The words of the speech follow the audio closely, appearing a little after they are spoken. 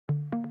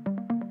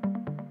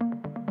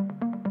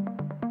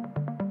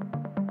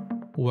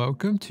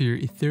Welcome to your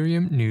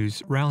Ethereum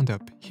News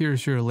Roundup.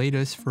 Here's your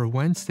latest for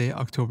Wednesday,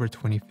 October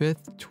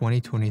 25th,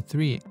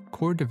 2023.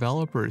 Core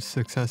developers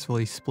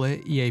successfully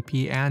split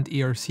EIP and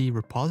ERC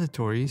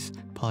repositories.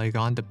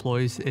 Polygon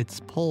deploys its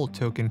POL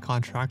token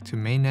contract to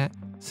Mainnet.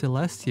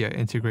 Celestia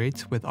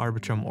integrates with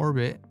Arbitrum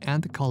Orbit,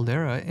 and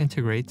Caldera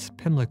integrates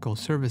Pimlico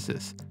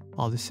services.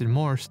 All this and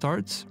more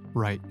starts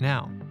right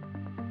now.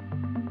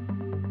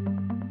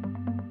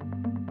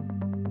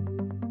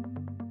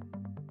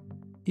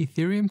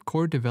 Ethereum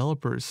core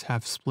developers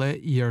have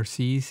split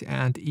ERCs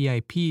and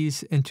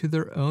EIPs into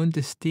their own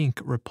distinct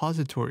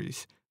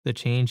repositories. The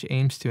change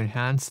aims to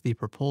enhance the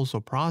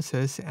proposal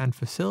process and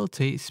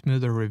facilitate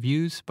smoother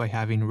reviews by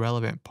having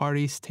relevant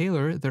parties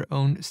tailor their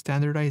own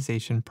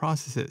standardization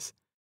processes.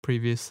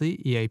 Previously,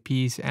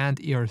 EIPs and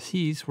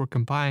ERCs were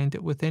combined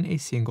within a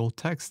single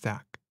tech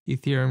stack.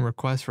 Ethereum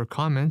requests for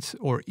comments,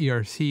 or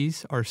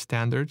ERCs, are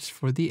standards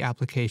for the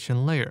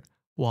application layer,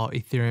 while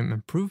Ethereum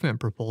Improvement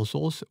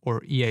Proposals,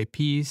 or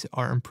EIPs,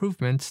 are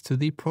improvements to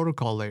the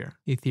protocol layer.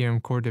 Ethereum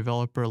Core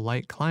Developer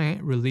Lite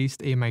Client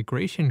released a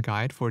migration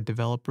guide for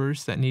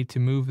developers that need to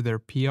move their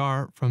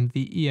PR from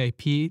the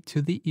EIP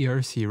to the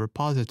ERC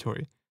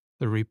repository.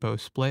 The repo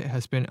split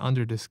has been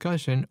under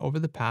discussion over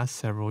the past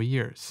several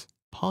years.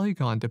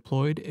 Polygon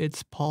deployed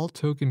its POL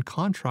token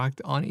contract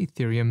on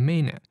Ethereum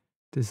Mainnet.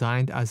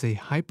 Designed as a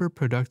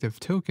hyper-productive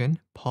token,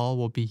 POL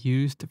will be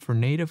used for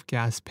native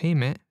gas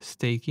payment,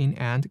 staking,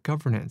 and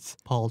governance.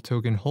 POL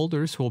token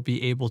holders will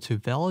be able to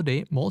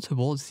validate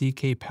multiple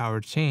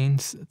ZK-powered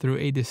chains through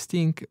a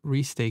distinct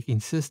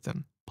restaking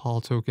system.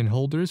 POL token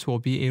holders will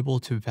be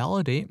able to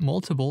validate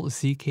multiple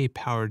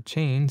ZK-powered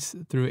chains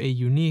through a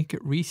unique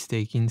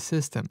restaking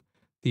system.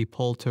 The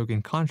POL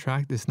token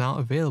contract is now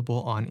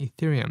available on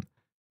Ethereum.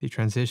 The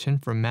transition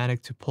from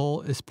Matic to POL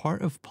is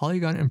part of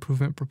Polygon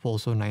Improvement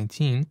Proposal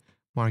 19,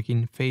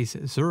 marking Phase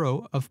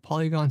 0 of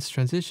Polygon's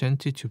transition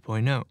to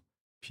 2.0.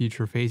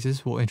 Future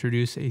phases will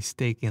introduce a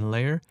staking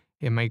layer,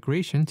 a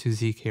migration to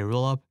ZK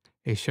rollup,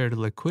 a shared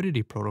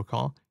liquidity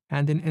protocol,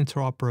 and an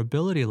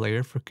interoperability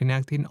layer for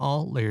connecting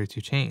all Layer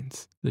 2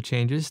 chains. The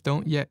changes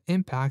don't yet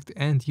impact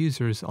end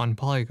users on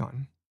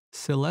Polygon.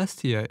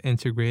 Celestia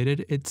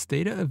integrated its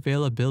data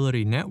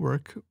availability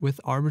network with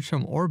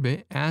Arbitrum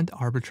Orbit and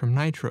Arbitrum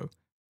Nitro.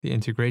 The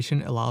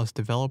integration allows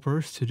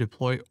developers to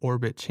deploy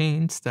Orbit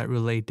chains that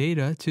relay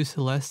data to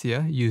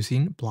Celestia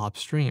using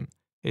Blobstream,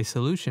 a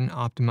solution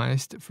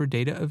optimized for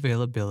data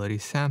availability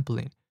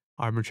sampling.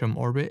 Arbitrum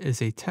Orbit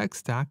is a tech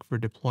stack for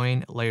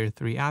deploying Layer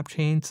 3 app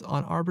chains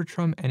on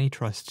Arbitrum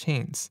AnyTrust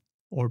chains.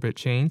 Orbit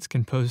chains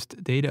can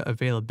post data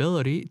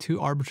availability to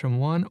Arbitrum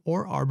 1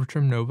 or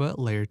Arbitrum Nova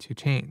Layer 2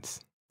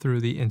 chains.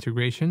 Through the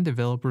integration,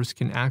 developers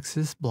can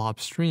access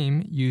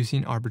Blobstream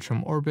using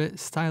Arbitrum Orbit,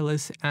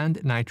 Stylus,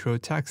 and Nitro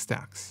tech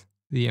stacks.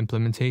 The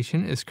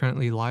implementation is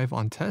currently live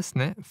on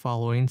testnet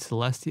following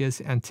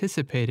Celestia's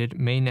anticipated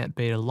mainnet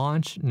beta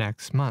launch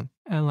next month.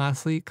 And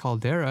lastly,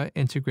 Caldera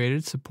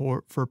integrated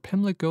support for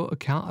Pimlico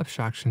account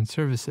abstraction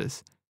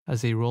services.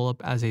 As a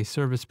rollup as a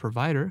service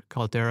provider,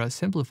 Caldera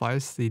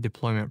simplifies the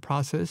deployment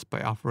process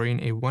by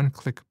offering a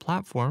one-click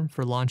platform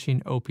for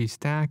launching OP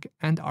Stack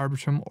and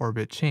Arbitrum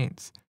Orbit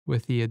chains.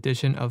 With the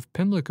addition of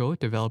Pimlico,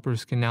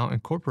 developers can now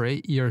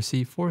incorporate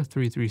ERC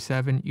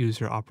 4337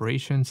 user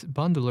operations,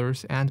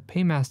 bundlers, and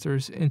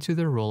paymasters into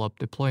their rollup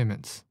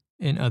deployments.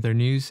 In other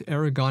news,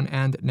 Aragon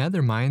and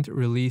Nethermind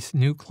release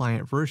new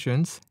client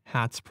versions,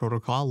 HATS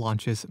protocol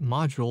launches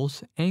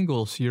modules,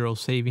 Angle's Euro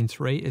savings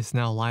rate is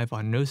now live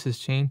on Gnosis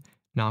chain,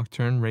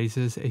 Nocturne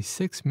raises a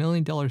 $6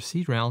 million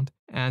seed round,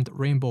 and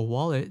Rainbow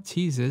Wallet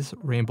teases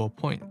Rainbow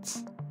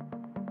Points.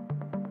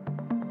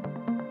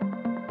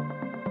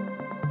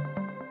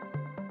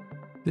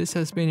 This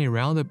has been a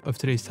roundup of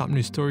today's top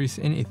news stories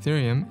in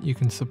Ethereum. You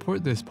can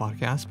support this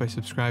podcast by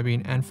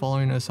subscribing and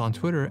following us on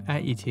Twitter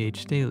at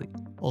ETHDaily.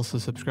 Also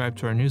subscribe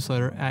to our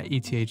newsletter at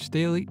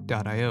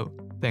ethdaily.io.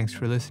 Thanks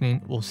for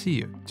listening. We'll see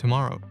you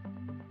tomorrow.